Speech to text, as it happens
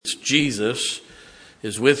Jesus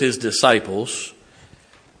is with his disciples,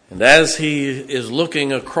 and as he is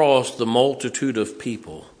looking across the multitude of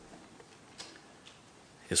people,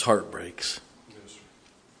 his heart breaks.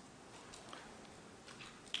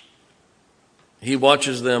 He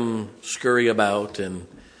watches them scurry about, and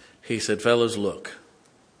he said, "Fellas, look.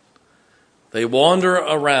 They wander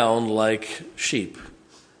around like sheep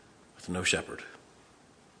with no shepherd."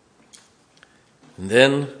 And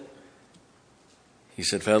then he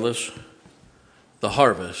said, "Fellas, the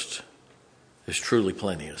harvest is truly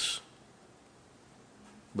plenteous,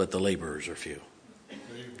 but the laborers are few."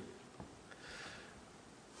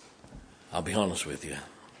 I'll be honest with you.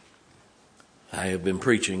 I have been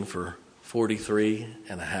preaching for 43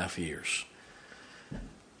 and a half years.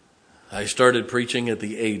 I started preaching at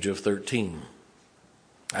the age of 13.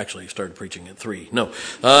 Actually, I started preaching at 3.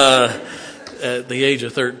 At the age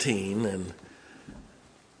of 13, and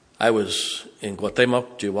I was in Guatemala,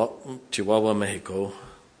 Chihuahua, Mexico.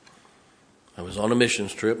 I was on a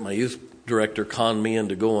missions trip. My youth director conned me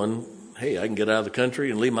into going, "Hey, I can get out of the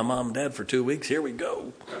country and leave my mom and dad for 2 weeks. Here we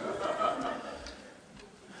go."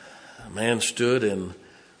 A man stood in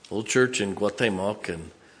a little church in Guatemala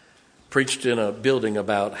and preached in a building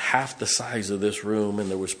about half the size of this room,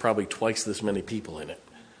 and there was probably twice this many people in it.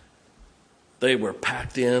 They were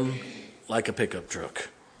packed in like a pickup truck.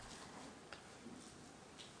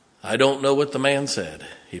 I don't know what the man said.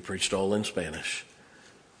 He preached all in Spanish.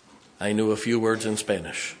 I knew a few words in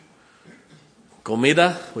Spanish.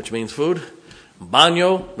 Comida, which means food.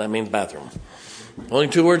 Baño, that means bathroom. Only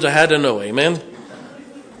 2 words I had to know, amen?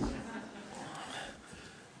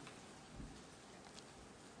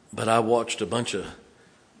 But I watched a bunch of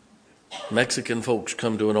Mexican folks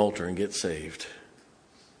come to an altar and get saved.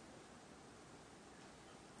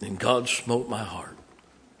 And God smote my heart.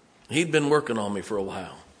 He'd been working on me for a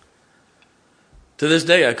while. To this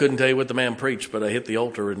day, I couldn't tell you what the man preached, but I hit the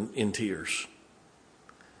altar in tears.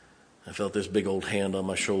 I felt this big old hand on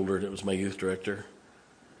my shoulder, and it was my youth director.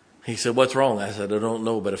 He said, "What's wrong?" I said, "I don't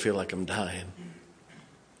know, but I feel like I'm dying."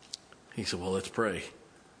 He said, "Well, let's pray."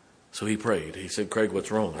 So he prayed. He said, "Craig,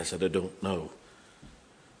 what's wrong?" I said, "I don't know."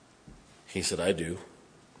 He said, "I do."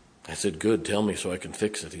 I said, "Good, tell me so I can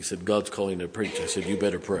fix it." He said, "God's calling you to preach." I said, "You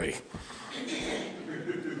better pray."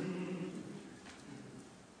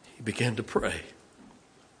 He began to pray.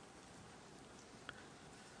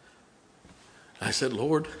 I said,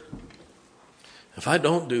 "Lord, if I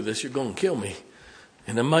don't do this, you're going to kill me.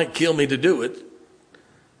 And it might kill me to do it.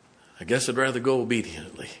 I guess I'd rather go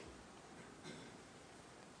obediently."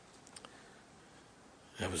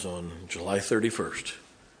 That was on July 31st,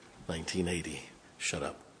 1980. Shut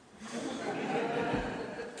up.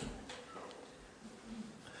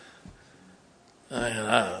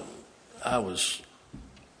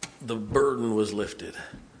 The burden was lifted.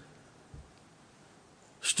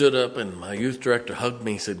 Stood up, and my youth director hugged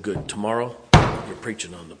me and said, "Good, tomorrow you're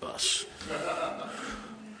preaching on the bus."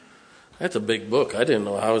 That's a big book. I didn't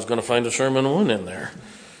know how I was going to find a sermon one in there.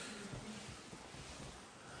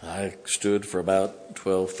 I stood for about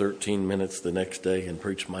 12, 13 minutes the next day and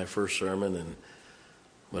preached my first sermon, and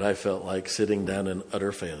what I felt like sitting down in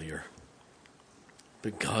utter failure.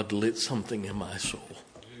 But God lit something in my soul.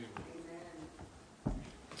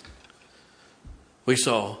 We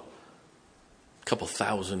saw a couple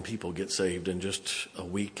thousand people get saved in just a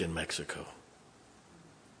week in Mexico.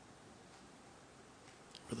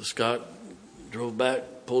 Brother Scott drove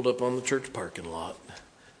back, pulled up on the church parking lot.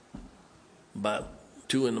 About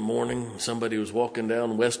 2 a.m, somebody was walking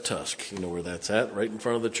down West Tusk. You know where that's at, right in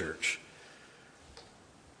front of the church.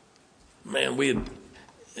 Man, we had,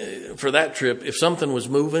 for that trip, if something was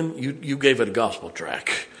moving, you gave it a gospel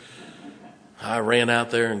track. I ran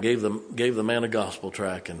out there and gave the man a gospel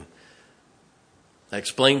track, and I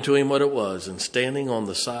explained to him what it was. And standing on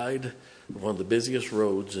the side of one of the busiest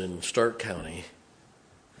roads in Stark County,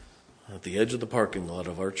 at the edge of the parking lot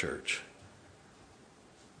of our church,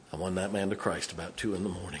 I won that man to Christ about 2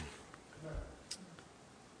 a.m.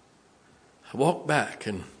 I walked back,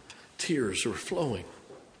 and tears were flowing.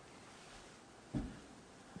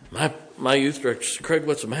 My youth director said, "Craig,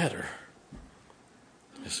 what's the matter?"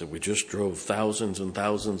 I said, "We just drove thousands and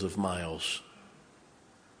thousands of miles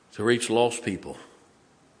to reach lost people.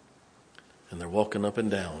 And they're walking up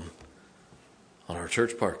and down on our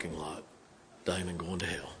church parking lot, dying and going to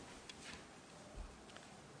hell."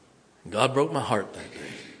 And God broke my heart that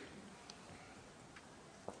day.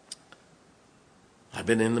 I've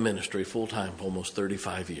been in the ministry full time for almost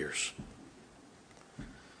 35 years.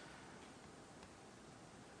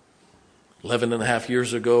 11 and a half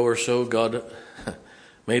years ago or so, God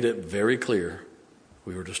made it very clear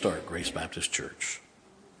we were to start Grace Baptist Church.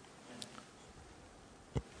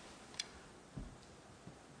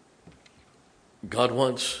 God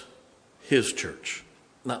wants His church,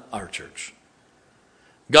 not our church.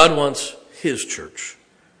 God wants His church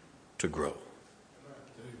to grow.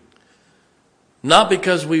 Not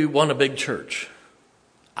because we want a big church.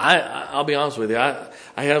 I'll be honest with you.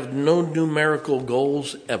 I have no numerical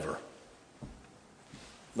goals ever.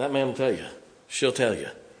 That man will tell you. She'll tell you.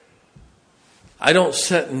 I don't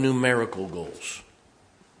set numerical goals.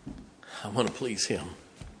 I want to please Him.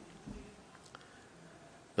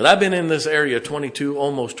 But I've been in this area 22,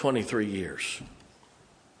 almost 23 years.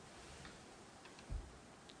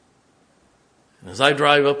 And as I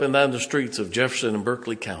drive up and down the streets of Jefferson and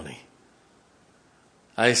Berkeley County,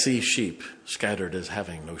 I see sheep scattered as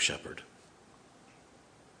having no shepherd.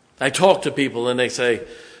 I talk to people and they say,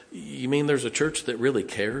 "You mean there's a church that really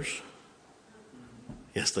cares?"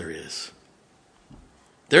 Yes, there is.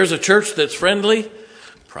 There's a church that's friendly,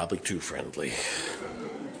 probably too friendly.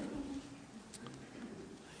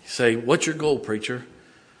 You say, "What's your goal, preacher?"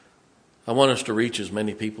 I want us to reach as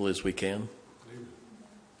many people as we can.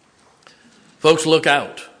 Folks, look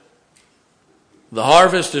out. The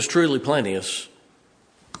harvest is truly plenteous,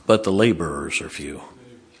 but the laborers are few.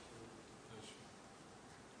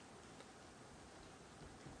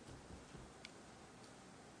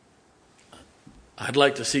 I'd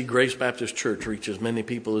like to see Grace Baptist Church reach as many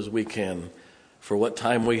people as we can for what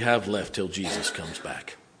time we have left till Jesus comes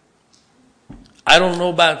back. I don't know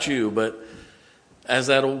about you, but as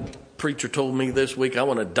that old preacher told me this week, I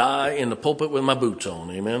want to die in the pulpit with my boots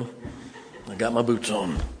on. Amen? I got my boots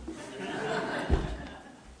on.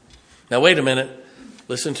 Now, wait a minute.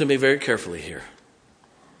 Listen to me very carefully here.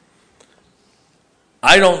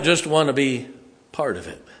 I don't just want to be part of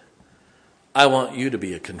it. I want you to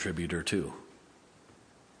be a contributor too.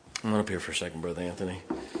 I'm up here for a second, Brother Anthony.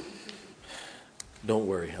 Don't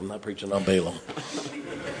worry, I'm not preaching on Balaam.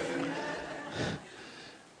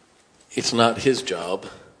 It's not his job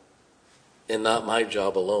and not my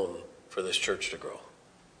job alone for this church to grow.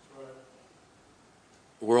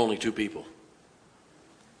 We're only two people.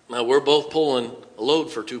 Now, we're both pulling a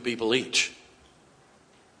load for two people each.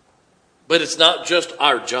 But it's not just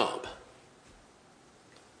our job.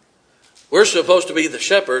 We're supposed to be the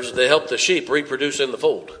shepherds that help the sheep reproduce in the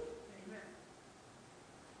fold.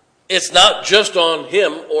 It's not just on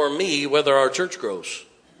him or me whether our church grows.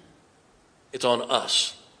 It's on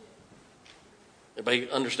us. Everybody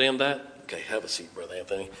understand that? Okay, have a seat, Brother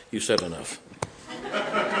Anthony. You said enough.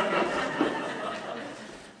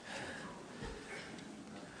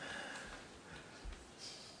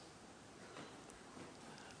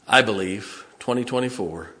 I believe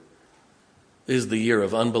 2024 is the year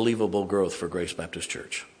of unbelievable growth for Grace Baptist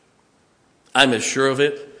Church. I'm as sure of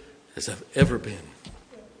it as I've ever been.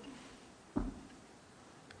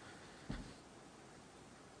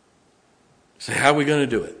 So how are we going to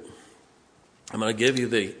do it? I'm going to give you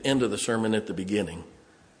the end of the sermon at the beginning.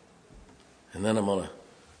 And then I'm going to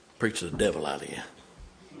preach the devil out of you.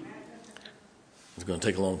 It's going to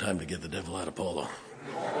take a long time to get the devil out of Paulo.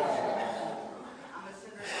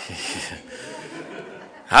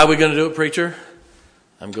 How are we going to do it, preacher?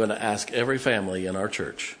 I'm going to ask every family in our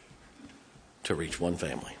church to reach one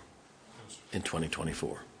family in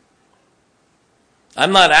 2024.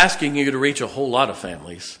 I'm not asking you to reach a whole lot of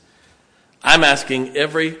families. I'm asking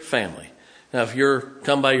every family. Now, if you're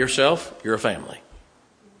come by yourself, you're a family.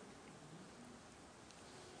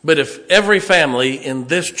 But if every family in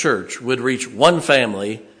this church would reach one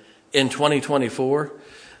family in 2024,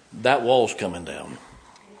 that wall's coming down.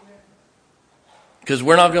 Because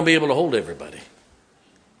we're not going to be able to hold everybody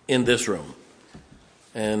in this room.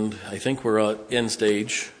 And I think we're at end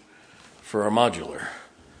stage for our modular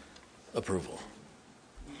approval.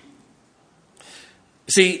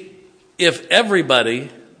 See, if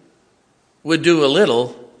everybody would do a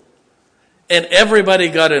little and everybody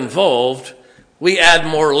got involved, we add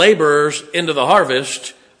more laborers into the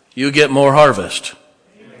harvest, you get more harvest.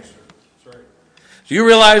 Do you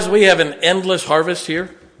realize we have an endless harvest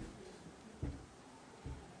here?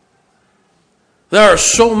 There are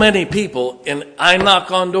so many people, and I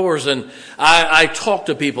knock on doors and I talk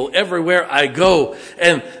to people everywhere I go,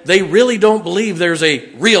 and they really don't believe there's a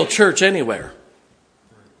real church anywhere.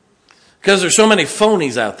 Because there's so many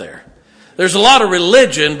phonies out there. There's a lot of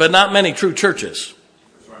religion, but not many true churches.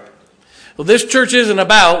 Well, this church isn't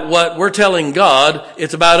about what we're telling God.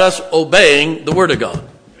 It's about us obeying the Word of God.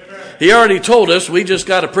 He already told us we just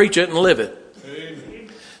got to preach it and live it.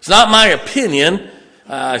 It's not my opinion.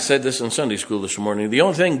 I said this in Sunday school this morning. The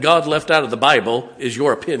only thing God left out of the Bible is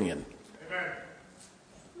your opinion.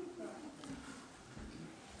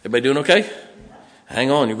 Everybody doing okay?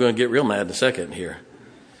 Hang on, you're going to get real mad in a second here.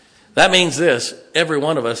 That means this, every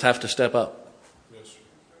one of us have to step up.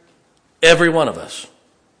 Every one of us.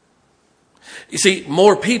 You see,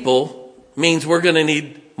 more people means we're going to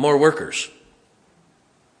need more workers.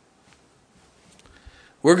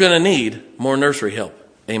 We're going to need more nursery help.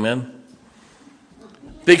 Amen.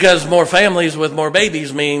 Because more families with more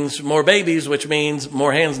babies means more babies, which means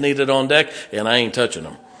more hands needed on deck, and I ain't touching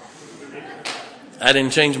them. I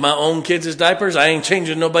didn't change my own kids' diapers. I ain't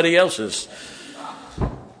changing nobody else's.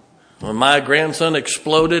 When my grandson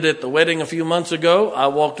exploded at the wedding a few months ago, I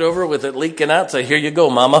walked over with it leaking out and said, "Here you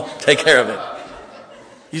go, Mama. Take care of it."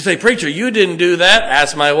 You say, "Preacher, you didn't do that."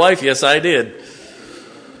 Ask my wife. Yes, I did.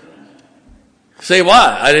 Say,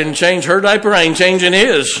 why? I didn't change her diaper. I ain't changing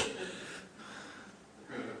his.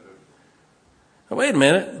 Wait a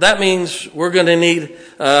minute. That means we're going to need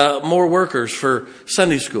more workers for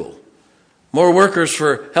Sunday school. More workers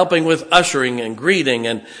for helping with ushering and greeting.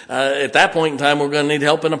 And at that point in time, we're going to need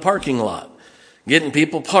help in a parking lot, getting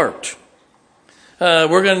people parked.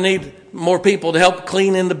 We're going to need more people to help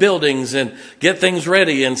clean in the buildings and get things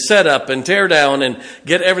ready and set up and tear down and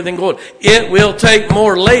get everything going. It will take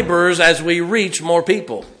more laborers as we reach more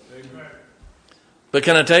people. Amen. But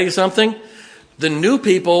can I tell you something? The new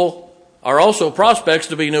people are also prospects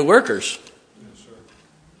to be new workers. Yes, sir.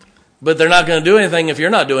 But they're not going to do anything if you're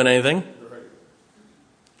not doing anything. Right.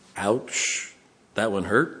 Ouch. That one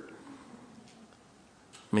hurt.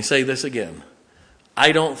 Let me say this again.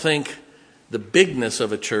 I don't think the bigness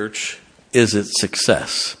of a church is its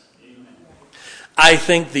success. Amen. I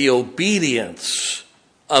think the obedience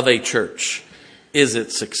of a church is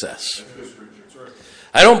its success.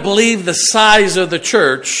 I don't believe the size of the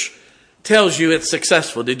church tells you it's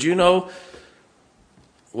successful. Did you know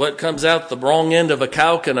what comes out the wrong end of a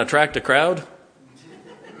cow can attract a crowd?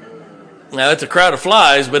 Now, it's a crowd of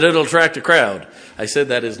flies, but it'll attract a crowd. I said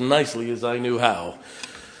that as nicely as I knew how.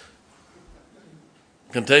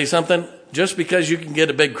 Can I tell you something? Just because you can get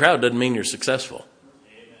a big crowd doesn't mean you're successful.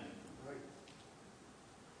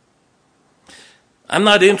 I'm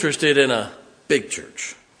not interested in a big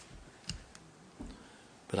church.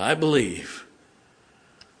 But I believe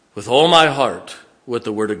with all my heart what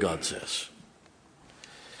the Word of God says.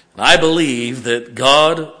 And I believe that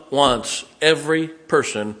God wants every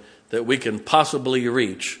person that we can possibly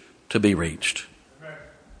reach to be reached.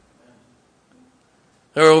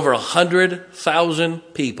 There are over 100,000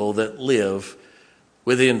 people that live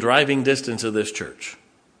within driving distance of this church.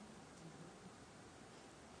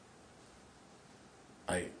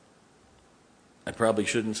 I probably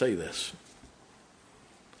shouldn't say this.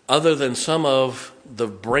 Other than some of the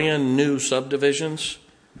brand new subdivisions,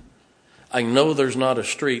 I know there's not a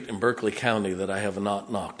street in Berkeley County that I have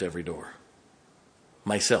not knocked every door.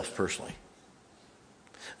 Myself, personally.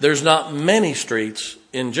 There's not many streets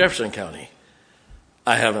in Jefferson County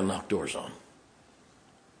I haven't knocked doors on.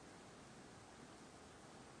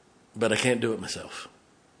 But I can't do it myself.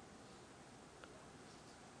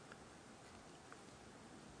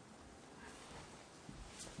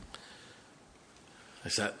 I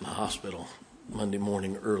sat in the hospital Monday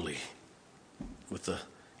morning early with a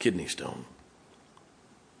kidney stone.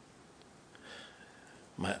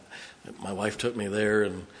 My wife took me there,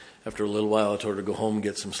 and after a little while I told her to go home and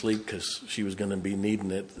get some sleep because she was going to be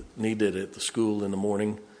needed at the school in the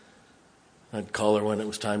morning. I'd call her when it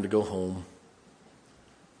was time to go home.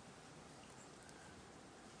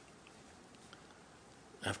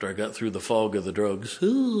 After I got through the fog of the drugs,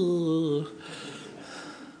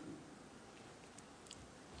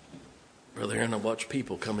 Brother Aaron, I watched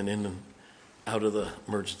people coming in and out of the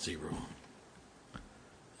emergency room.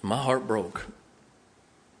 My heart broke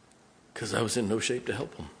because I was in no shape to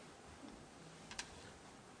help them.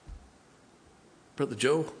 Brother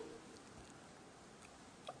Joe,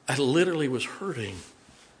 I literally was hurting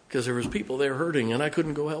because there was people there hurting and I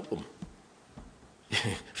couldn't go help them.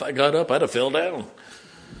 If I got up, I'd have fell down.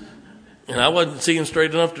 And I wasn't seeing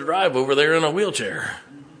straight enough to drive over there in a wheelchair.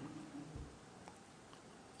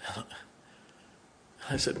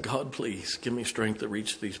 I said, God, please give me strength to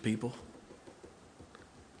reach these people.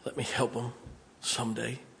 Let me help them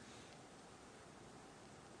someday.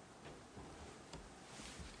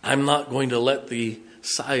 I'm not going to let the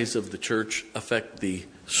size of the church affect the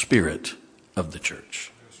spirit of the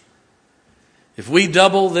church. If we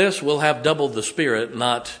double this, we'll have double the spirit,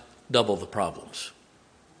 not double the problems.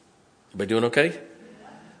 Everybody doing okay?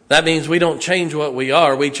 That means we don't change what we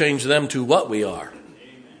are, we change them to what we are.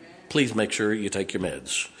 Please make sure you take your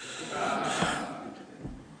meds.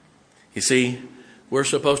 You see, we're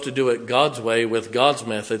supposed to do it God's way with God's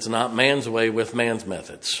methods, not man's way with man's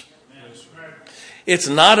methods. It's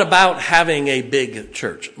not about having a big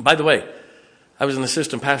church. By the way, I was an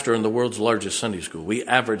assistant pastor in the world's largest Sunday school. We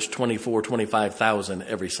averaged 25,000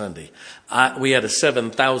 every Sunday. We had a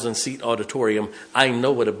 7,000 seat auditorium. I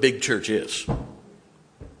know what a big church is.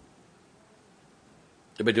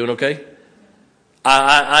 Everybody doing okay?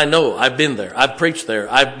 I know. I've been there. I've preached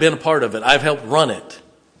there. I've been a part of it. I've helped run it.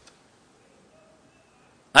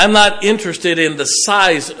 I'm not interested in the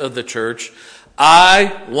size of the church.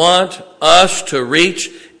 I want us to reach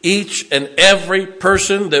each and every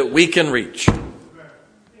person that we can reach.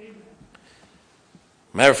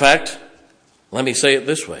 Matter of fact, let me say it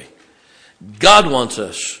this way. God wants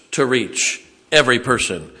us to reach every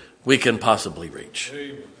person we can possibly reach.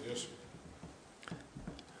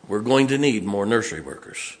 We're going to need more nursery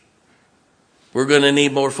workers. We're going to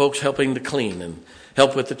need more folks helping to clean and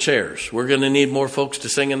help with the chairs. We're going to need more folks to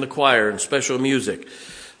sing in the choir and special music.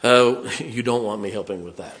 You don't want me helping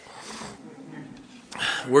with that.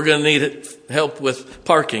 We're going to need help with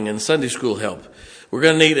parking and Sunday school help. We're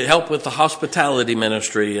going to need help with the hospitality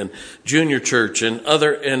ministry and junior church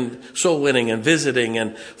and soul winning and visiting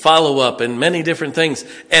and follow up and many different things.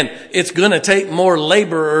 And it's going to take more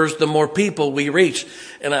laborers the more people we reach.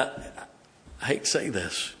 And I hate to say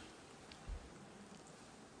this,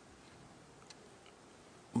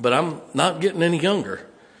 but I'm not getting any younger.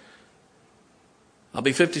 I'll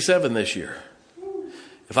be 57 this year.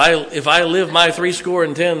 If I live my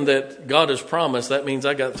 70 that God has promised, that means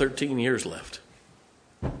I got 13 years left.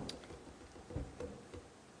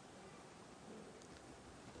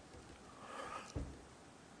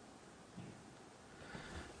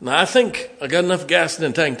 Now, I think I got enough gas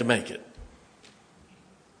in the tank to make it.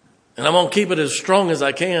 And I'm going to keep it as strong as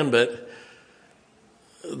I can, but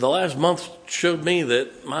the last month showed me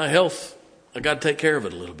that my health, I got to take care of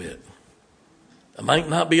it a little bit. I might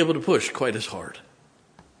not be able to push quite as hard.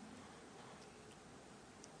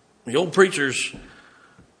 The old preacher's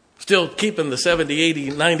still keeping the 70, 80,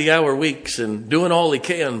 90-hour weeks and doing all he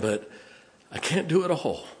can, but I can't do it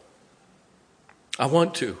all. I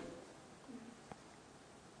want to.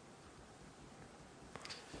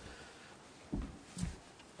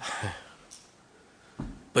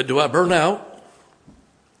 But do I burn out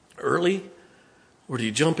early, or do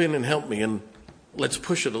you jump in and help me and let's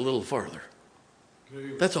push it a little farther?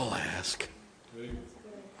 That's all I ask.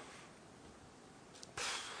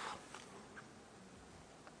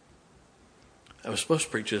 I was supposed to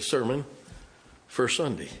preach this sermon first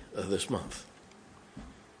Sunday of this month,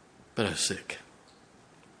 but I was sick.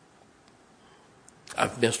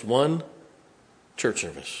 I've missed one church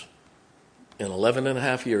service in 11 and a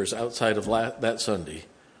half years outside of that Sunday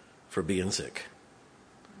for being sick.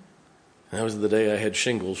 And that was the day I had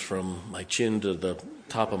shingles from my chin to the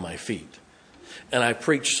top of my feet. And I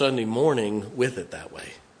preached Sunday morning with it that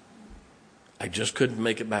way. I just couldn't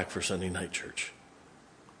make it back for Sunday night church.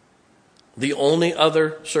 The only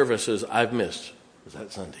other services I've missed was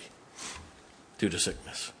that Sunday due to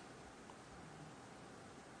sickness.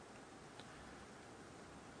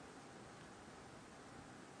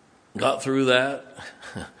 Got through that,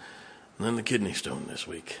 and then the kidney stone this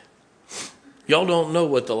week. Y'all don't know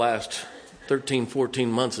what the last 13, 14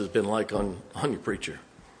 months has been like on your preacher.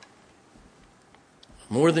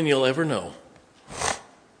 More than you'll ever know.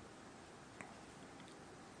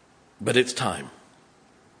 But it's time.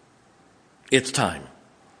 It's time.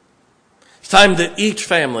 It's time that each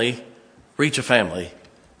family reach a family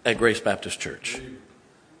at Grace Baptist Church.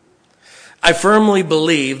 I firmly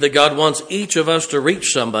believe that God wants each of us to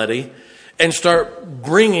reach somebody and start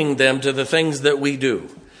bringing them to the things that we do.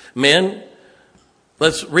 Men,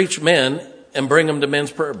 let's reach men and bring them to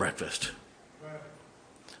men's prayer breakfast.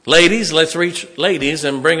 Ladies, let's reach ladies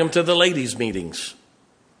and bring them to the ladies' meetings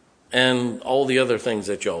and all the other things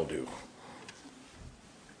that y'all do.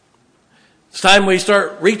 It's time we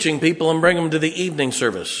start reaching people and bring them to the evening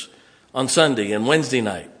service on Sunday and Wednesday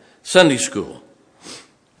night, Sunday school.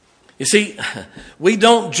 You see, we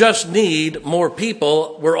don't just need more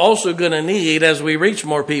people. We're also going to need, as we reach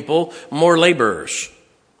more people, more laborers.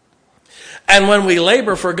 And when we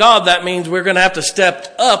labor for God, that means we're going to have to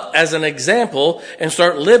step up as an example and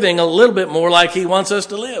start living a little bit more like He wants us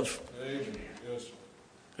to live. Yes.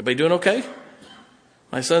 Everybody doing okay?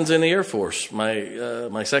 My son's in the Air Force.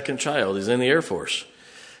 My second child is in the Air Force.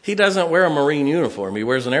 He doesn't wear a Marine uniform. He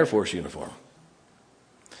wears an Air Force uniform.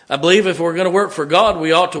 I believe if we're going to work for God,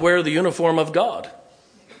 we ought to wear the uniform of God.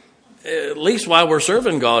 At least while we're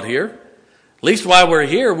serving God here. At least while we're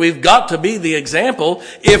here, we've got to be the example.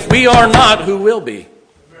 If we are not, who will be?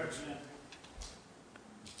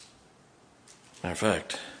 Matter of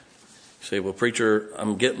fact, you say, well, preacher,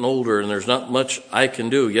 I'm getting older and there's not much I can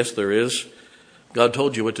do. Yes, there is. God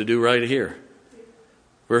told you what to do right here.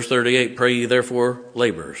 Verse 38, pray ye therefore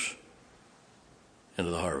laborers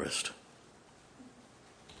into the harvest.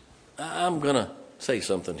 I'm going to say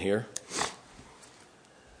something here.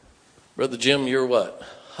 Brother Jim, you're what,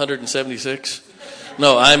 176?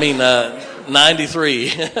 No, I mean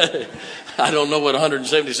 93. I don't know what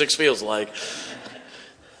 176 feels like.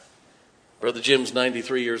 Brother Jim's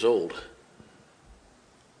 93 years old.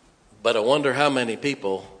 But I wonder how many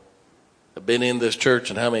people have been in this church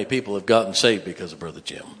and how many people have gotten saved because of Brother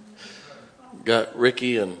Jim. Got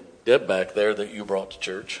Ricky and Deb back there that you brought to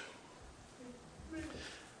church.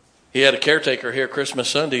 He had a caretaker here Christmas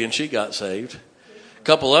Sunday and she got saved. A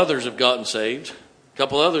couple others have gotten saved. A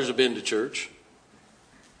couple others have been to church.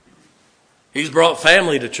 He's brought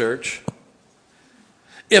family to church.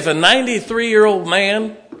 If a 93-year-old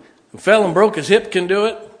man who fell and broke his hip can do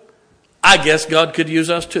it, I guess God could use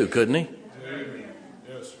us too, couldn't he?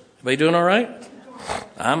 Yes. Everybody doing all right?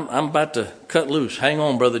 I'm about to cut loose. Hang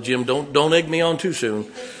on, Brother Jim. Don't egg me on too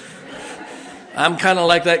soon. I'm kind of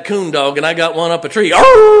like that coon dog, and I got one up a tree.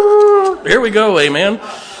 Arr! Here we go, amen.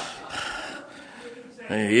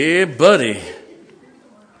 Yeah, buddy.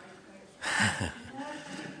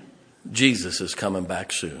 Jesus is coming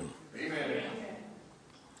back soon. Amen.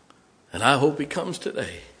 And I hope he comes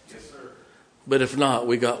today. Yes, sir. But if not,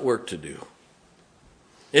 we got work to do.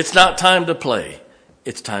 It's not time to play.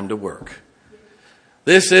 It's time to work.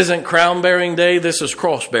 This isn't crown-bearing day. This is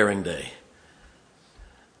cross-bearing day.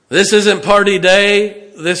 This isn't party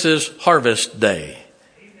day. This is harvest day.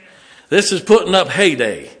 This is putting up hay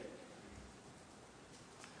day.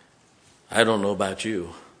 I don't know about you.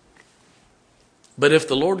 But if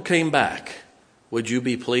the Lord came back, would you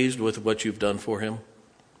be pleased with what you've done for him?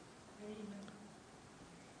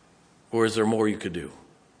 Or is there more you could do?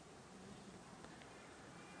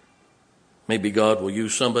 Maybe God will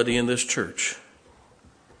use somebody in this church.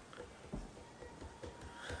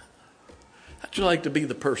 How'd you like to be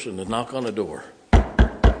the person to knock on a door?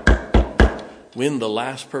 Win the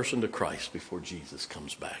last person to Christ before Jesus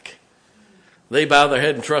comes back. They bow their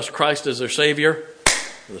head and trust Christ as their Savior.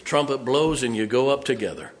 The trumpet blows and you go up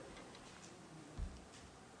together.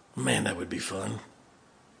 Man, that would be fun.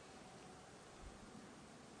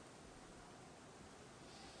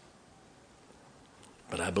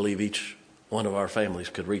 But I believe each one of our families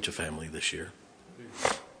could reach a family this year.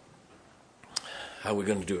 How are we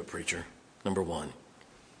going to do it, preacher? Number one,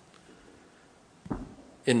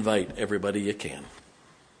 invite everybody you can.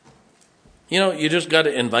 You know, you just got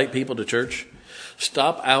to invite people to church.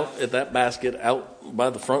 Stop out at that basket out by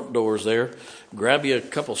the front doors there. Grab you a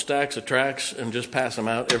couple stacks of tracts and just pass them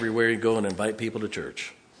out everywhere you go and invite people to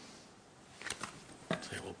church.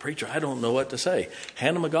 Say, well, preacher, I don't know what to say.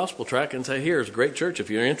 Hand them a gospel tract and say, here's a great church if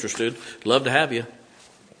you're interested. Love to have you.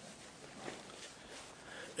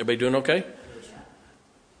 Everybody doing okay?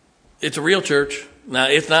 It's a real church. Now,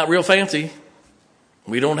 it's not real fancy.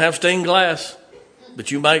 We don't have stained glass.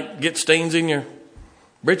 But you might get stains in your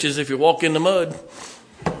britches if you walk in the mud.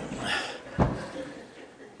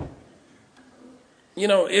 You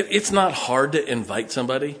know, it's not hard to invite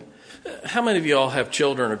somebody. How many of you all have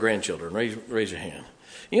children or grandchildren? Raise your hand.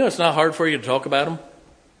 You know, it's not hard for you to talk about them.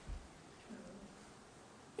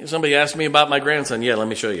 If somebody asked me about my grandson, yeah, let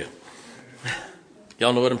me show you.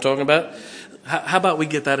 Y'all know what I'm talking about? How about we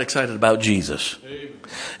get that excited about Jesus?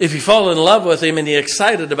 If you fall in love with him and you're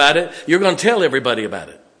excited about it, you're going to tell everybody about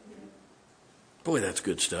it. Boy, that's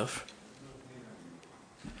good stuff.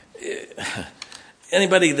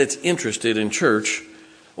 Anybody that's interested in church,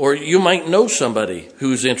 or you might know somebody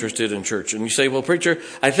who's interested in church, and you say, well, preacher,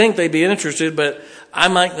 I think they'd be interested, but I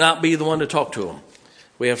might not be the one to talk to them.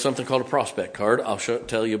 We have something called a prospect card. I'll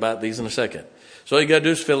tell you about these in a second. So all you got to do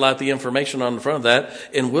is fill out the information on the front of that,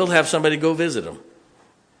 and we'll have somebody go visit them.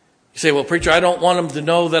 You say, well, preacher, I don't want them to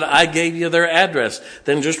know that I gave you their address.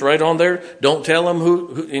 Then just write on there, don't tell them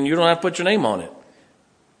who, and you don't have to put your name on it.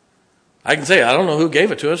 I can say, I don't know who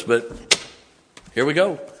gave it to us, but here we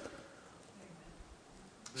go.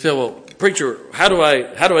 You say, well, preacher, how do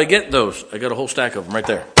I get those? I got a whole stack of them right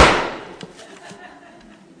there.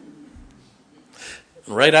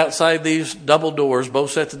 Right outside these double doors,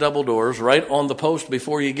 both sets of double doors, right on the post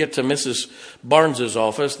before you get to Mrs. Barnes's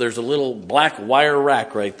office, there's a little black wire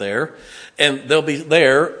rack right there. And they'll be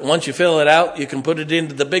there. Once you fill it out, you can put it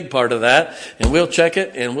into the big part of that, and we'll check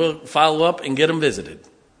it, and we'll follow up and get them visited.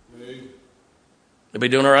 Everybody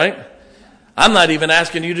doing all right? I'm not even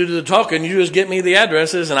asking you to do the talking. You just get me the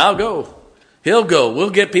addresses, and I'll go. He'll go. We'll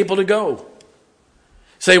get people to go.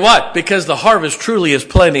 Say what? Because the harvest truly is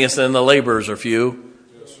plenteous and the laborers are few.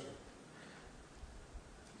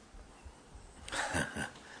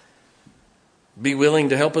 be willing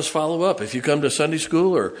to help us follow up. If you come to Sunday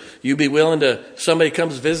school, or you be willing to, somebody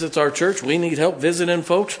comes visits our church, we need help visiting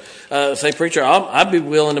folks. Say, preacher, I'll be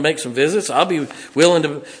willing to make some visits. I'll be willing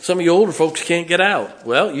to, some of you older folks can't get out.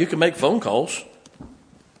 Well, you can make phone calls.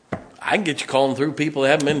 I can get you calling through people that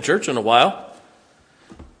haven't been in church in a while.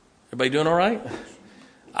 Everybody doing all right?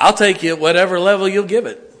 I'll take you at whatever level you'll give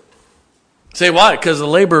it. Say, why? Because the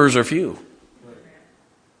laborers are few.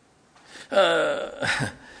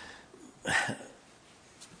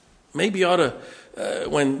 Maybe you ought to,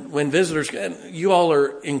 when visitors, you all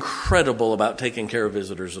are incredible about taking care of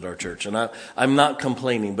visitors at our church. And I'm not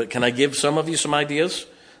complaining, but can I give some of you some ideas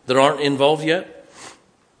that aren't involved yet?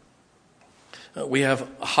 We have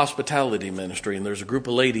a hospitality ministry, and there's a group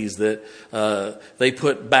of ladies that they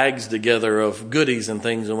put bags together of goodies and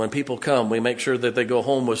things. And when people come, we make sure that they go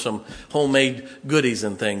home with some homemade goodies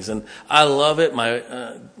and things. And I love it.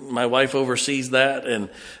 My wife oversees that, and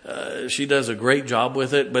she does a great job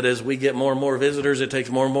with it. But as we get more and more visitors, it takes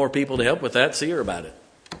more and more people to help with that. See her about it.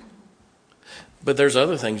 But there's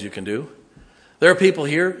other things you can do. There are people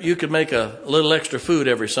here, you could make a little extra food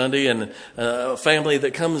every Sunday, and a family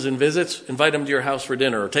that comes and visits, invite them to your house for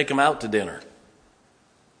dinner or take them out to dinner.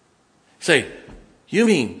 Say, you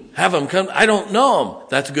mean have them come? I don't know them.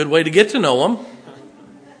 That's a good way to get to know them.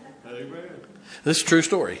 Amen. This is a true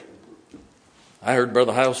story. I heard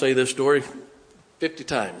Brother Heil say this story 50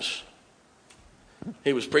 times.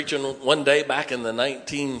 He was preaching one day back in the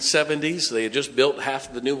 1970s. They had just built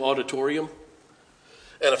half the new auditorium.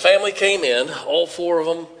 And a family came in, all four of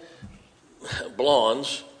them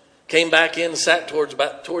blondes, came back in and sat towards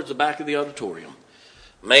the back of the auditorium.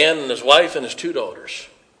 Man and his wife and his two daughters.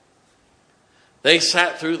 They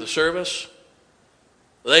sat through the service.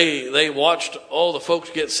 They watched all the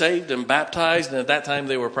folks get saved and baptized. And at that time,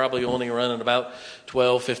 they were probably only running about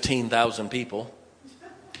 12,000, 15,000 people.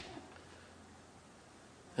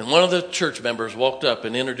 And one of the church members walked up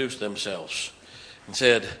and introduced themselves and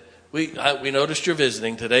said, We noticed you're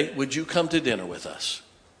visiting today. Would you come to dinner with us?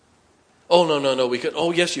 Oh, no, we could.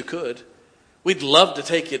 Oh, yes, you could. We'd love to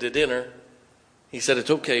take you to dinner. He said, it's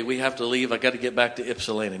okay. We have to leave. I got to get back to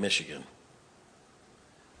Ypsilanti, Michigan.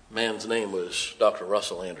 Man's name was Dr.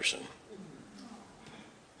 Russell Anderson,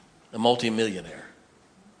 a multimillionaire.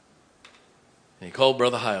 And he called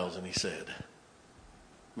Brother Hiles and he said,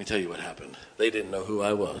 let me tell you what happened. They didn't know who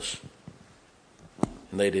I was.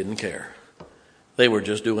 And they didn't care. They were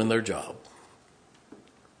just doing their job.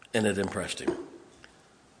 And it impressed him.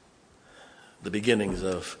 The beginnings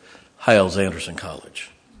of Hiles Anderson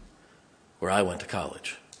College, where I went to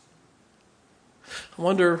college. I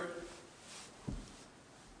wonder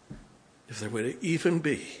if there would even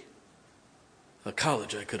be a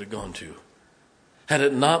college I could have gone to had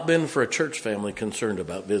it not been for a church family concerned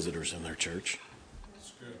about visitors in their church.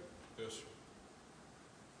 That's good. Yes, sir.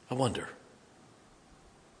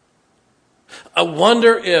 I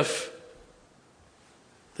wonder if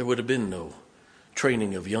there would have been no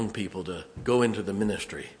training of young people to go into the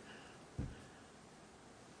ministry.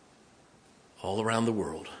 All around the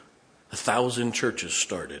world, 1,000 churches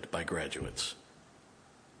started by graduates.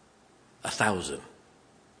 1,000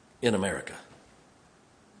 in America.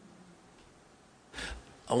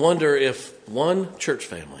 I wonder if one church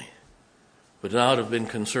family would not have been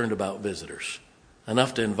concerned about visitors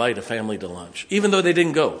enough to invite a family to lunch, even though they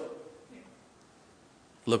didn't go.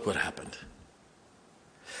 Look what happened.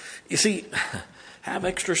 You see, have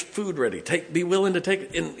extra food ready. Be willing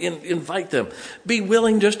to invite them. Be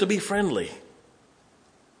willing just to be friendly.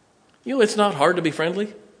 You know, it's not hard to be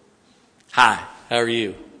friendly. Hi, how are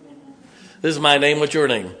you? This is my name. What's your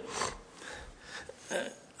name?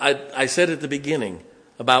 I said at the beginning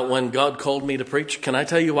about when God called me to preach. Can I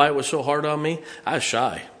tell you why it was so hard on me? I was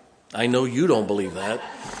shy. I know you don't believe that.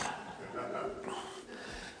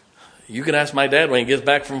 You can ask my dad when he gets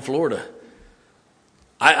back from Florida.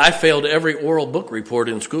 I failed every oral book report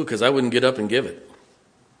in school because I wouldn't get up and give it.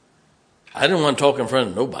 I didn't want to talk in front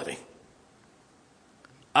of nobody.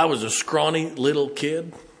 I was a scrawny little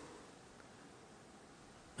kid.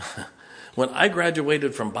 When I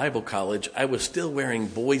graduated from Bible college, I was still wearing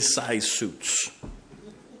boy-size suits.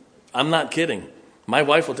 I'm not kidding. My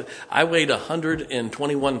wife will I weighed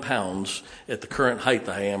 121 pounds at the current height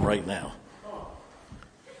that I am right now.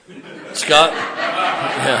 Scott,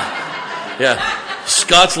 yeah.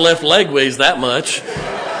 Scott's left leg weighs that much.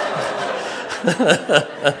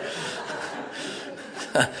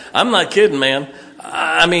 I'm not kidding, man.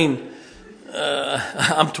 I mean,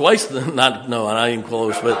 I'm twice not even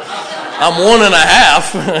close, but I'm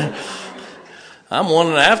 1.5. I'm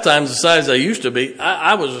 1.5 times the size I used to be.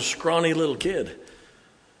 I was a scrawny little kid.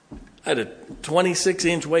 I had a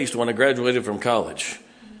 26-inch waist when I graduated from college.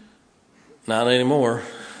 Not anymore.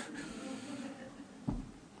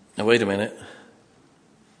 Now, wait a minute.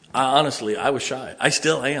 Honestly, I was shy. I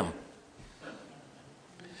still am.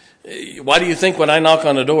 Why do you think when I knock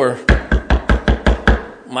on the door,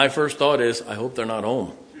 my first thought is, I hope they're not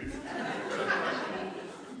home?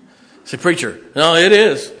 Say, preacher, no, it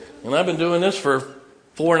is. And I've been doing this for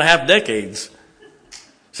 4.5 decades.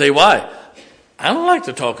 Say, why? I don't like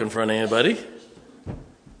to talk in front of anybody.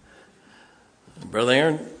 Brother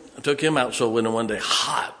Aaron, I took him out soul window one day,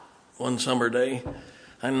 hot, one summer day.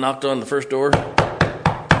 I knocked on the first door.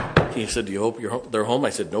 He said, do you hope they're home? I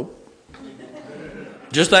said, nope.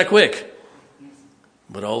 Just that quick.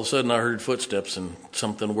 But all of a sudden I heard footsteps and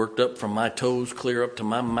something worked up from my toes clear up to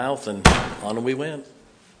my mouth, and on we went.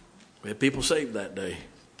 We had people saved that day.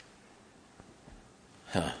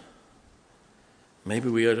 Maybe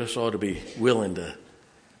we just ought to be willing to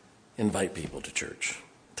invite people to church.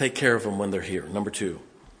 Take care of them when they're here. Number 2,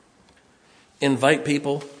 invite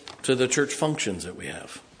people to the church functions that we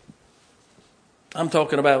have. I'm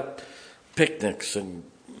talking about picnics, and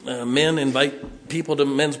men invite people to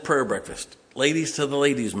men's prayer breakfast, ladies to the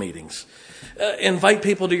ladies' meetings. Invite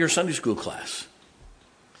people to your Sunday school class.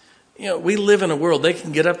 You know, we live in a world, they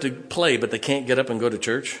can get up to play, but they can't get up and go to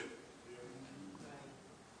church.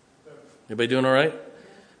 Everybody doing all right?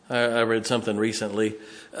 I read something recently.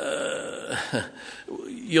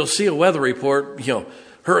 You'll see a weather report,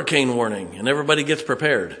 hurricane warning, and everybody gets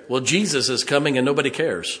prepared. Well, Jesus is coming and nobody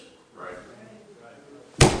cares.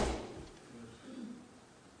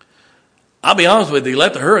 I'll be honest with you,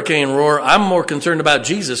 let the hurricane roar. I'm more concerned about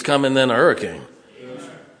Jesus coming than a hurricane,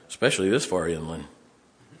 especially this far inland.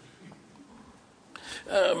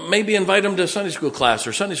 Maybe invite them to Sunday school class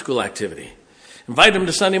or Sunday school activity. Invite them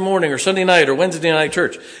to Sunday morning or Sunday night or Wednesday night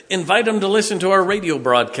church. Invite them to listen to our radio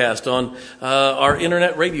broadcast on our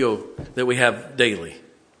internet radio that we have daily.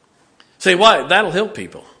 Say, why? That'll help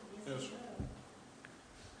people.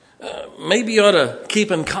 Maybe you ought to keep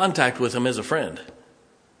in contact with them as a friend.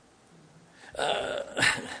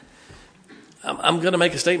 I'm going to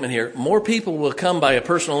make a statement here. More people will come by a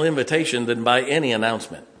personal invitation than by any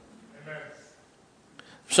announcement.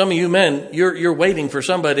 Some of you men, you're waiting for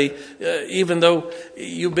somebody, even though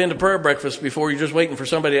you've been to prayer breakfast before, you're just waiting for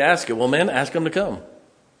somebody to ask you. Well, men, ask them to come.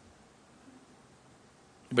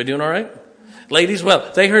 Everybody doing all right? Ladies,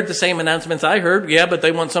 well, they heard the same announcements I heard. Yeah, but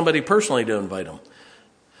they want somebody personally to invite them.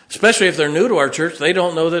 Especially if they're new to our church, they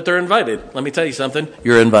don't know that they're invited. Let me tell you something.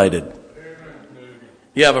 You're invited.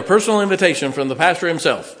 You have a personal invitation from the pastor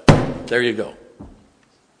himself. There you go.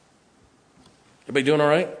 Everybody doing all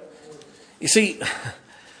right? You see,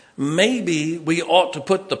 maybe we ought to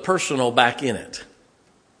put the personal back in it.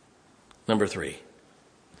 Number 3.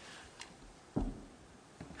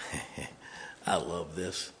 I love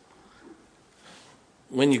this.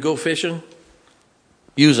 When you go fishing,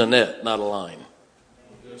 use a net, not a line.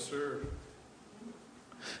 Yes, sir.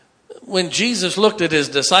 When Jesus looked at his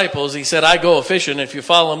disciples, he said, I go a-fishing. If you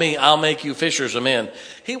follow me, I'll make you fishers of men.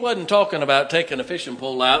 He wasn't talking about taking a fishing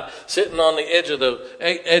pole out, sitting on the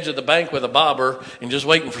edge of the bank with a bobber and just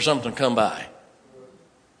waiting for something to come by.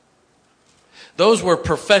 Those were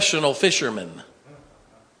professional fishermen.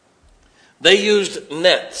 They used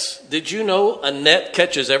nets. Did you know a net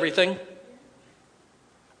catches everything?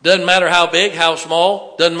 Doesn't matter how big, how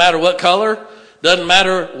small, doesn't matter what color, doesn't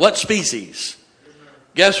matter what species.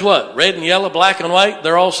 Guess what? Red and yellow, black and white,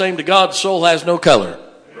 they're all same to God. Soul has no color.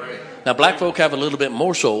 Right. Now, black folk have a little bit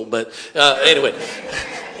more soul, but anyway.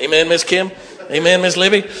 Amen, Miss Kim. Amen, Miss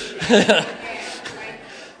Libby.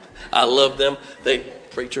 I love them.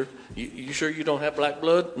 Preacher, you sure you don't have black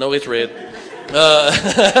blood? No, it's red.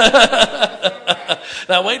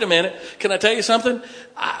 Now, wait a minute. Can I tell you something?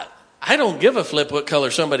 I don't give a flip what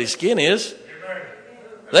color somebody's skin is.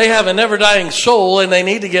 They have a never-dying soul, and they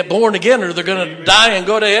need to get born again, or they're going to die and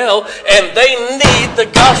go to hell, and they need the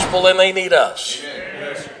gospel, and they need us.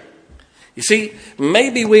 You see,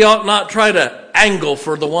 maybe we ought not try to angle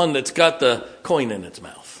for the one that's got the coin in its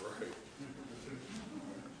mouth.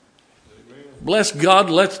 Bless God,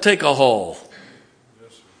 let's take a haul.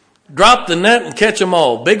 Drop the net and catch them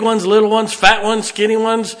all. Big ones, little ones, fat ones, skinny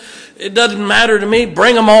ones. It doesn't matter to me.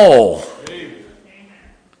 Bring them all.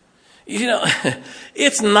 You know,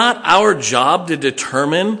 it's not our job to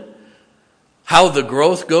determine how the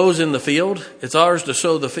growth goes in the field. It's ours to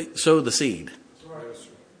sow the seed.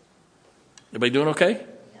 Everybody doing okay?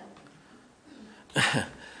 I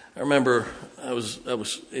remember I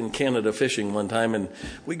was in Canada fishing one time, and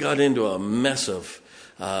we got into a mess of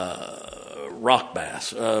rock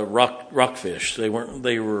bass, rockfish. They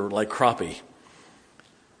were like crappie.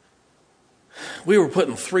 we were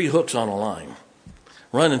putting 3 hooks on a line,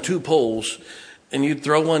 running 2 poles, and you'd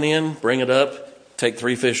throw one in, bring it up, take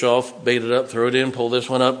 3 fish off, bait it up, throw it in, pull this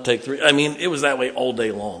one up, take 3. I mean, it was that way all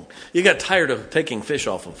day long. You got tired of taking fish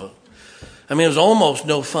off of it. I mean, it was almost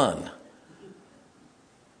no fun.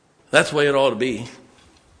 That's the way it ought to be.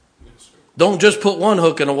 Don't just put 1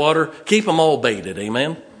 hook in the water. Keep them all baited.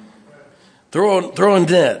 Amen. Throw a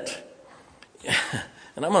net.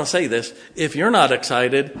 And I'm going to say this. If you're not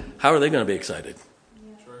excited, how are they going to be excited?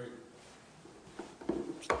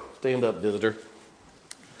 Stand up, visitor.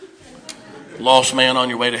 Lost man on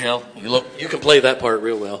your way to hell. You can play that part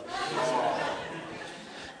real well.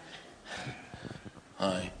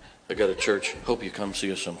 Hi. I got a church. Hope you come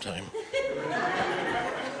see us sometime.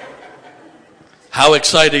 How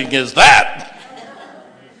exciting is that?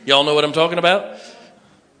 Y'all know what I'm talking about?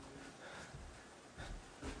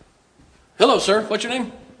 Hello, sir. What's your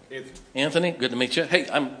name? Anthony. Good to meet you. Hey,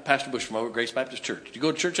 I'm Pastor Bush from over at Grace Baptist Church. Did you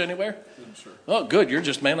go to church anywhere? Good, sir. Oh, good. You're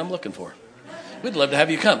just the man I'm looking for. We'd love to have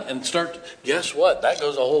you come and start. Guess what? That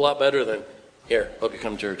goes a whole lot better than, here, hope you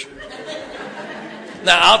come to church.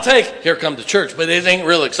 Now, I'll take, here, come to church, but it ain't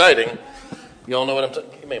real exciting. Y'all know what I'm talking.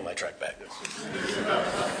 Give me my track back.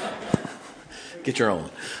 Get your own.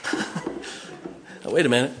 Now, wait a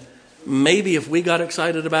minute. Maybe if we got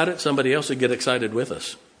excited about it, somebody else would get excited with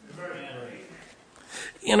us.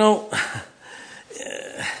 You know,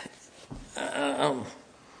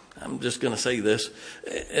 I'm just going to say this.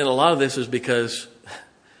 And a lot of this is because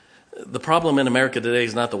the problem in America today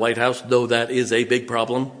is not the White House, though that is a big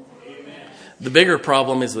problem. The bigger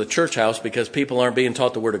problem is the church house because people aren't being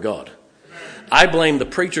taught the Word of God. I blame the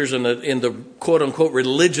preachers in the quote-unquote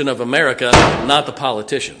religion of America, not the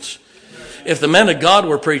politicians. If the men of God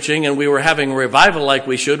were preaching and we were having a revival like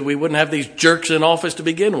we should, we wouldn't have these jerks in office to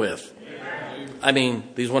begin with. I mean,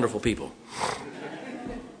 these wonderful people.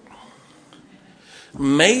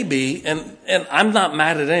 Maybe, and I'm not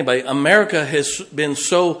mad at anybody, America has been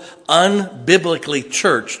so unbiblically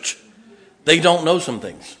churched, they don't know some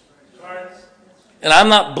things. And I'm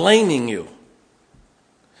not blaming you.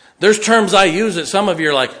 There's terms I use that some of you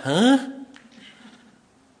are like, huh?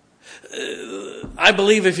 I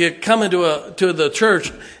believe if you come to the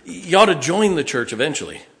church, you ought to join the church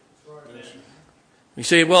eventually. You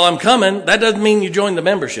say, well, I'm coming. That doesn't mean you join the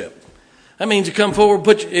membership. That means you come forward,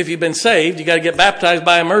 if you've been saved, you got to get baptized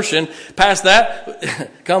by immersion. Past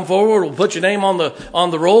that, come forward, we'll put your name on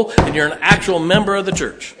the roll, and you're an actual member of the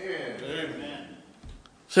church. Amen.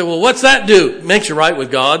 Say, well, what's that do? It makes you right with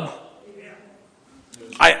God.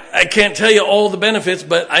 I can't tell you all the benefits,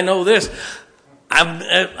 but I know this.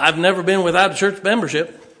 I've never been without a church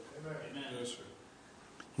membership.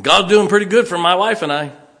 God's doing pretty good for my wife and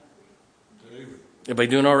I. Everybody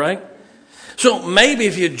doing all right? So maybe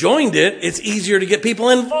if you joined it, it's easier to get people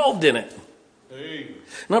involved in it.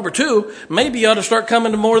 Number 2, maybe you ought to start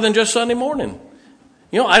coming to more than just Sunday morning.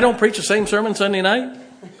 You know, I don't preach the same sermon Sunday night.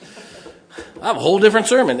 I have a whole different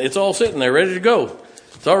sermon. It's all sitting there ready to go.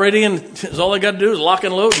 It's already in. It's all I got to do is lock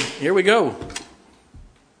and load. Here we go.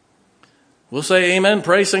 We'll say amen,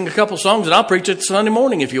 pray, sing a couple songs, and I'll preach it Sunday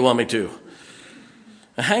morning if you want me to.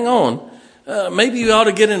 Now, hang on. Maybe you ought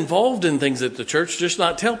to get involved in things at the church, just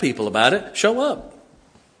not tell people about it. Show up.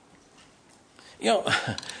 You know,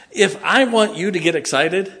 if I want you to get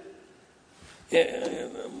excited,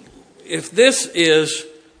 if this is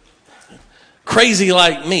crazy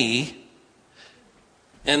like me,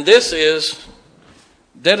 and this is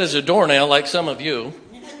dead as a doornail like some of you,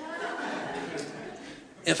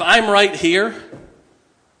 if I'm right here,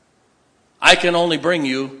 I can only bring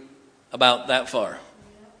you about that far.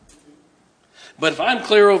 But if I'm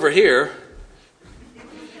clear over here,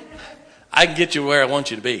 I can get you where I want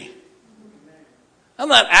you to be. I'm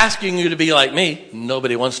not asking you to be like me.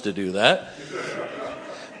 Nobody wants to do that.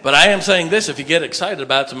 But I am saying this, if you get excited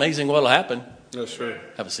about it, it's amazing what will happen. Yes, sir.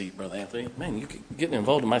 Have a seat, Brother Anthony. Man, you're getting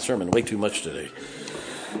involved in my sermon way too much today.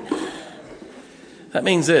 That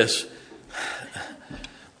means this.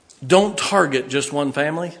 Don't target just one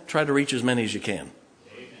family. Try to reach as many as you can.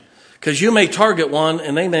 Because you may target one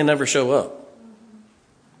and they may never show up.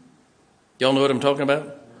 Y'all know what I'm talking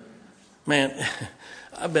about? Man,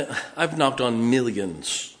 I've knocked on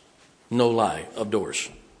millions, no lie, of doors.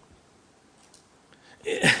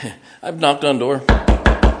 I've knocked on door.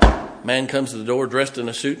 Man comes to the door dressed in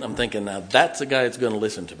a suit, and I'm thinking, now that's the guy that's going to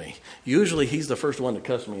listen to me. Usually he's the first one to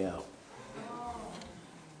cuss me out.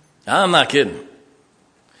 I'm not kidding.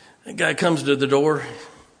 That guy comes to the door,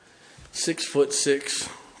 6'6",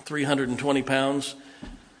 320 pounds,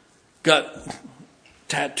 got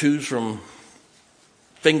tattoos from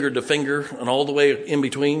finger to finger and all the way in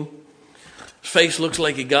between. His face looks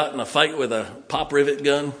like he got in a fight with a pop rivet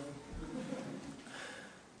gun.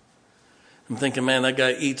 I'm thinking, man, that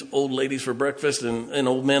guy eats old ladies for breakfast and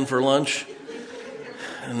old men for lunch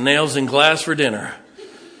and nails and glass for dinner.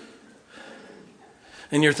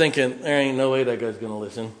 And you're thinking, there ain't no way that guy's going to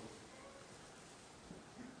listen.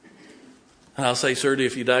 And I'll say, sir,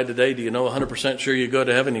 if you died today, do you know 100% sure you go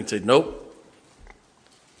to heaven? He'd say, nope.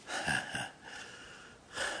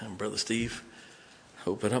 And Brother Steve,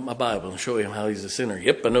 open up my Bible and show him how he's a sinner.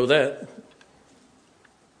 Yep, I know that.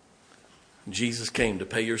 Jesus came to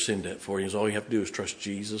pay your sin debt for you. All you have to do is trust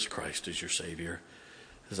Jesus Christ as your Savior.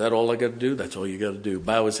 Is that all I got to do? That's all you got to do.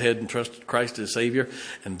 Bow his head and trust Christ as Savior.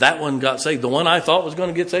 And that one got saved. The one I thought was going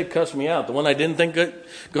to get saved cussed me out. The one I didn't think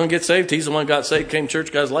going to get saved, he's the one who got saved, came to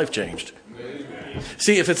church, got his life changed. Amen.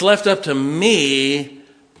 See, if it's left up to me,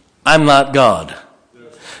 I'm not God.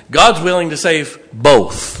 God's willing to save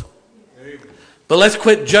both. Amen. But let's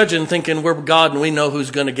quit judging, thinking we're God and we know who's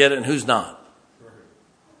going to get it and who's not.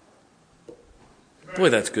 Boy,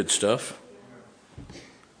 that's good stuff.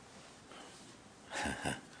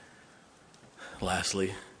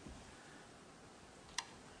 Lastly,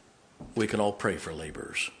 we can all pray for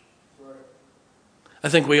laborers. I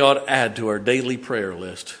think we ought to add to our daily prayer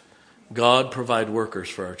list, God, provide workers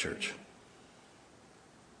for our church.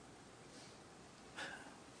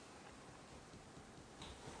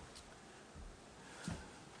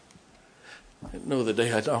 I know the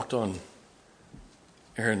day I knocked on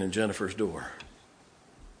Aaron and Jennifer's door.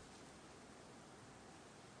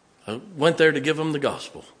 I went there to give them the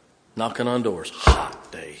gospel. Knocking on doors.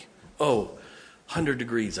 Hot day. 100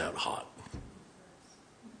 degrees out hot.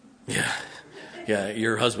 Yeah,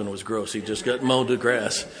 your husband was gross. He just got mowed the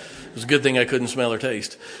grass. It was a good thing I couldn't smell or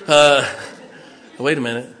taste. Wait a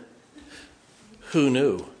minute. Who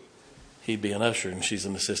knew he'd be an usher and she's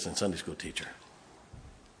an assistant Sunday school teacher?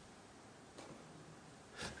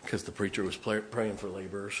 Because the preacher was praying for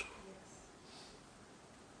laborers.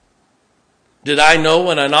 Did I know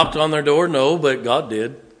when I knocked on their door? No, but God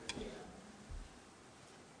did.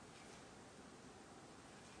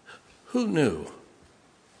 Who knew?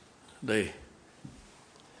 Larry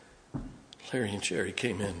and Sherry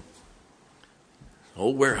came in. An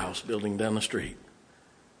old warehouse building down the street.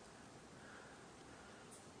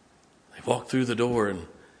 They walked through the door and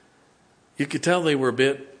you could tell they were a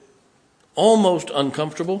bit almost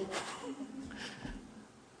uncomfortable.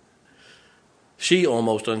 She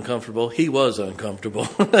almost uncomfortable. He was uncomfortable.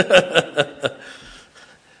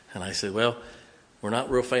 And I said, well, we're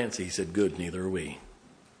not real fancy. He said, good, neither are we.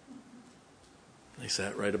 They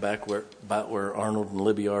sat right about where Arnold and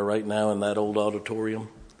Libby are right now in that old auditorium.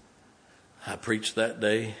 I preached that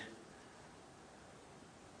day.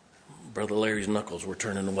 Brother Larry's knuckles were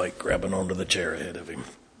turning white, grabbing onto the chair ahead of him.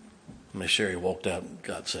 Miss Sherry walked out and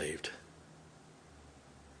got saved.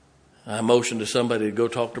 I motioned to somebody to go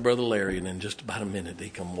talk to Brother Larry, and in just about a minute, he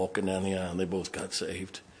come walking down the aisle, and they both got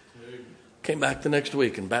saved. Came back the next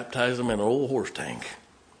week and baptized them in an old horse tank.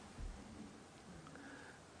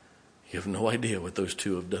 You have no idea what those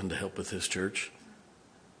two have done to help with this church.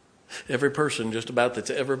 Every person just about that's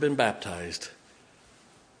ever been baptized,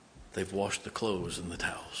 they've washed the clothes and the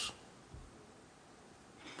towels.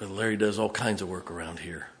 Brother Larry does all kinds of work around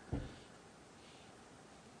here.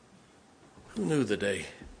 Who knew the day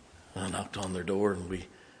I knocked on their door and we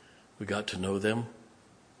got to know them?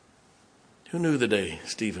 Who knew the day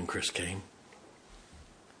Steve and Chris came?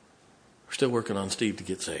 We're still working on Steve to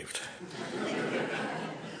get saved.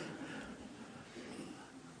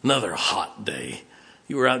 Another hot day.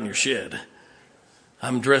 You were out in your shed.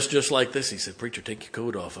 I'm dressed just like this. He said, preacher, take your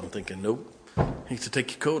coat off. I'm thinking, nope. He said, take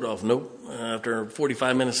your coat off. Nope. After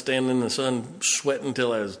 45 minutes standing in the sun, sweating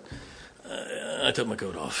until I took my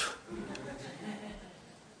coat off.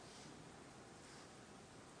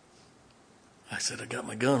 I said, I got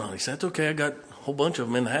my gun on. He said, that's okay. I got a whole bunch of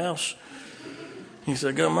them in the house. He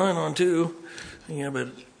said, I got mine on too. Yeah, but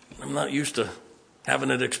I'm not used to having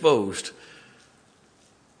it exposed.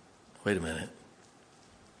 Wait a minute.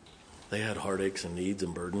 They had heartaches and needs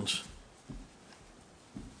and burdens.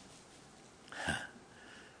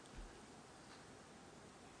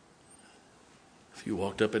 If you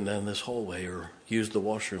walked up and down this hallway or used the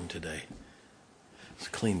washroom today, it's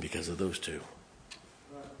clean because of those two.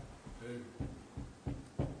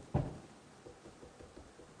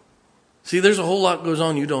 See, there's a whole lot goes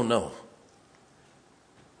on you don't know.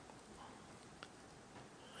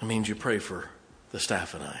 It means you pray for the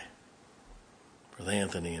staff and I. Brother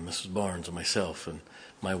Anthony and Mrs. Barnes and myself and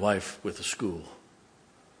my wife with the school.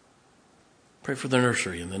 Pray for the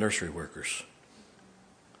nursery and the nursery workers.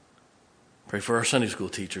 Pray for our Sunday school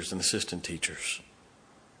teachers and assistant teachers.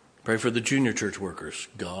 Pray for the junior church workers.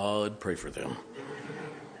 God, pray for them.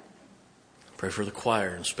 Pray for the choir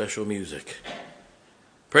and special music.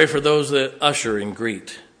 Pray for those that usher and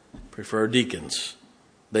greet. Pray for our deacons.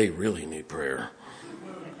 They really need prayer.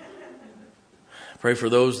 Pray for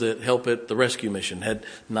those that help at the rescue mission. Had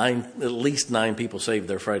at least 9 people saved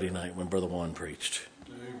there Friday night when Brother Juan preached.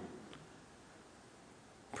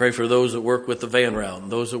 Pray for those that work with the van route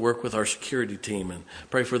and those that work with our security team. And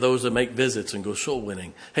pray for those that make visits and go soul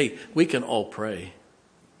winning. Hey, we can all pray.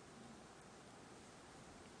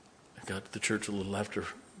 I got to the church a little after,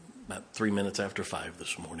 about 3 minutes after 5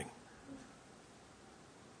 this morning.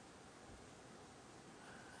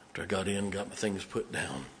 After I got in, got my things put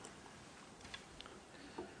down.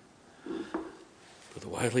 Brother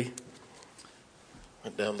Wiley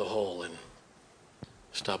went down the hall and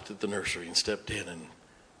stopped at the nursery and stepped in and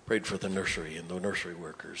prayed for the nursery and the nursery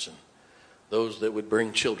workers and those that would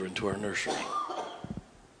bring children to our nursery.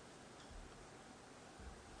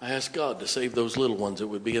 I asked God to save those little ones that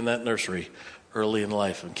would be in that nursery early in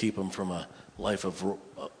life and keep them from a life of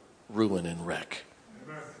ruin and wreck.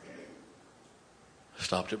 I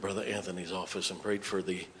stopped at Brother Anthony's office and prayed for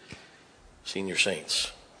the senior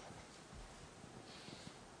saints.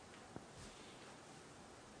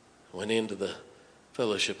 Went into the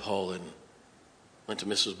fellowship hall and went to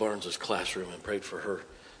Mrs. Barnes's classroom and prayed for her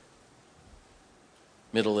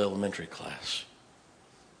middle elementary class.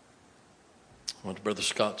 Went to Brother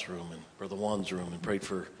Scott's room and Brother Juan's room and prayed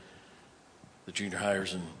for the junior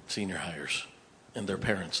hires and senior hires and their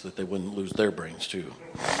parents that they wouldn't lose their brains too.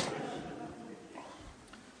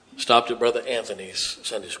 Stopped at Brother Anthony's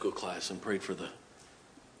Sunday school class and prayed for the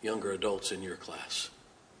younger adults in your class.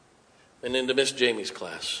 And into Miss Jamie's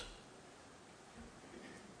class.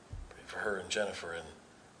 Prayed for her and Jennifer and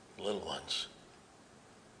the little ones.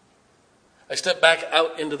 I stepped back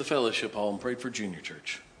out into the fellowship hall and prayed for junior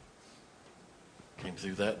church. Came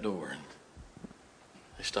through that door and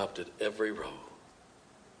I stopped at every row,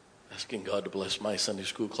 asking God to bless my Sunday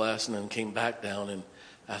school class, and then came back down and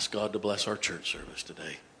asked God to bless our church service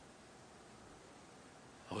today.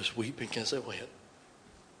 I was weeping as I went.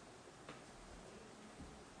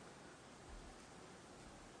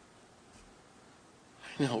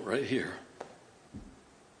 I knelt right here.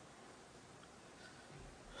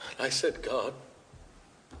 I said, God,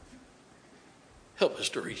 help us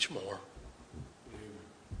to reach more.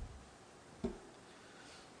 I'm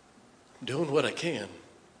doing what I can,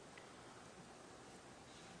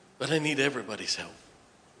 but I need everybody's help.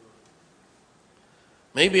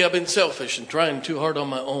 Maybe I've been selfish and trying too hard on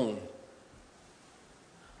my own.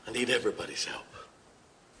 I need everybody's help.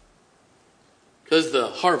 Because the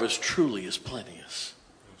harvest truly is plenteous,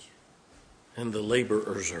 and the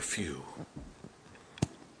laborers are few.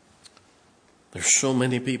 There's so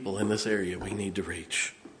many people in this area we need to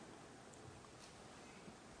reach.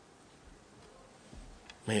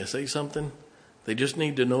 May I say something? They just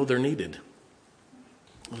need to know they're needed.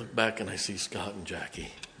 I look back and I see Scott and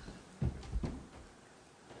Jackie.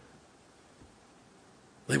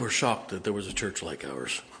 They were shocked that there was a church like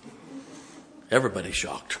ours. Everybody's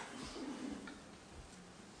shocked.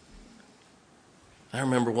 I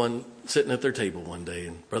remember sitting at their table one day,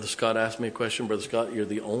 and Brother Scott asked me a question. Brother Scott, you're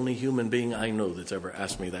the only human being I know that's ever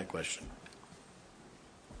asked me that question.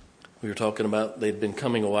 We were talking about they'd been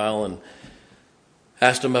coming a while and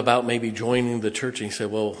asked him about maybe joining the church. And he said,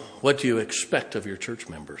 well, what do you expect of your church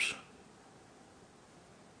members?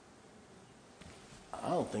 I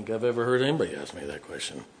don't think I've ever heard anybody ask me that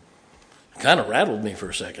question. It kind of rattled me for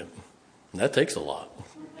a second. That takes a lot.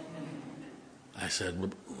 I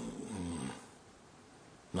said,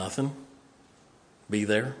 nothing. Be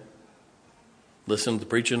there. Listen to the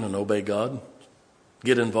preaching and obey God.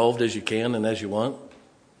 Get involved as you can and as you want.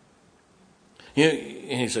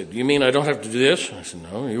 And he said, you mean I don't have to do this? I said,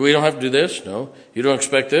 no. We don't have to do this? No. You don't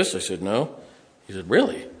expect this? I said, no. He said,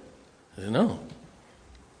 really? I said, no.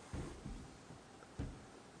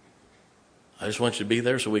 I just want you to be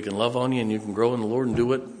there so we can love on you and you can grow in the Lord and do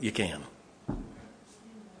what you can.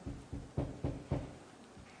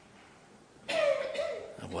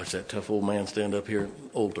 I watched that tough old man stand up here.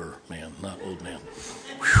 Older man, not old man.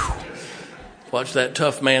 Whew. Watched that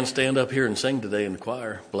tough man stand up here and sing today in the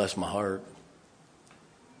choir. Bless my heart.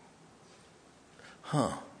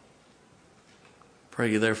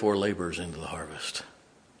 Pray ye therefore laborers into the harvest.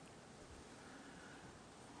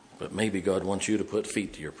 But maybe God wants you to put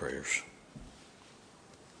feet to your prayers.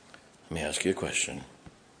 Let me ask you a question.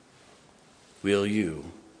 Will you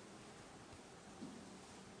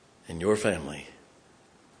and your family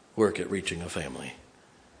work at reaching a family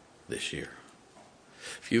this year?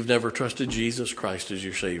 If you've never trusted Jesus Christ as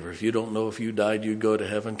your Savior, if you don't know if you died, you'd go to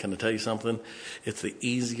heaven, can I tell you something? It's the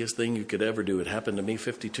easiest thing you could ever do. It happened to me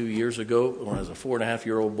 52 years ago when I was a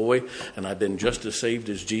 4.5-year-old boy, and I've been just as saved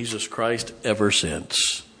as Jesus Christ ever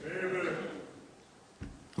since. Amen.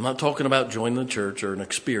 I'm not talking about joining the church or an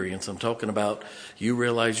experience. I'm talking about you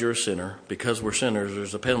realize you're a sinner. Because we're sinners,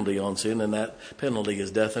 there's a penalty on sin, and that penalty is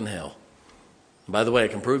death and hell. And by the way, I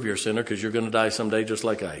can prove you're a sinner because you're going to die someday just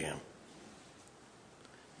like I am.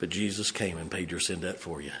 But Jesus came and paid your sin debt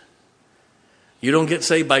for you. You don't get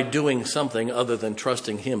saved by doing something other than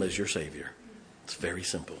trusting Him as your Savior. It's very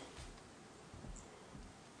simple.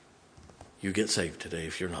 You get saved today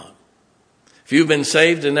if you're not. If you've been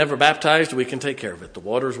saved and never baptized, we can take care of it. The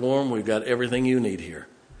water's warm. We've got everything you need here.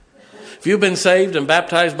 If you've been saved and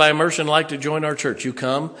baptized by immersion and like to join our church, you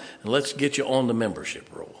come and let's get you on the membership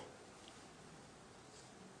roll.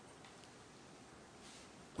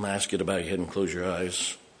 I'm going to ask you to bow your head and close your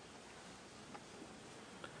eyes.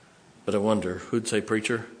 But I wonder, who'd say,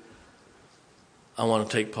 preacher, I want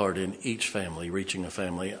to take part in each family, reaching a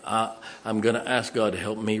family. I'm going to ask God to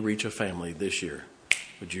help me reach a family this year.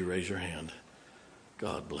 Would you raise your hand?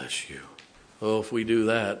 God bless you. Oh, if we do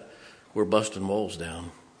that, we're busting walls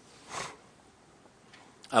down.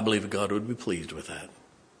 I believe God would be pleased with that.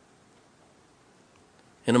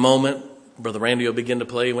 In a moment, Brother Randy will begin to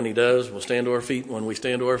play. When he does, we'll stand to our feet. When we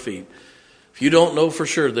stand to our feet, if you don't know for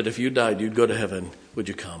sure that if you died, you'd go to heaven, would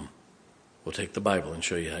you come? We'll take the Bible and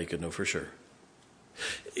show you how you can know for sure.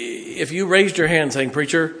 If you raised your hand saying,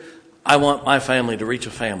 preacher, I want my family to reach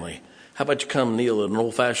a family, how about you come kneel at an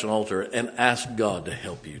old-fashioned altar and ask God to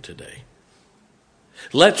help you today?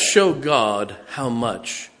 Let's show God how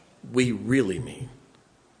much we really mean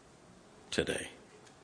today.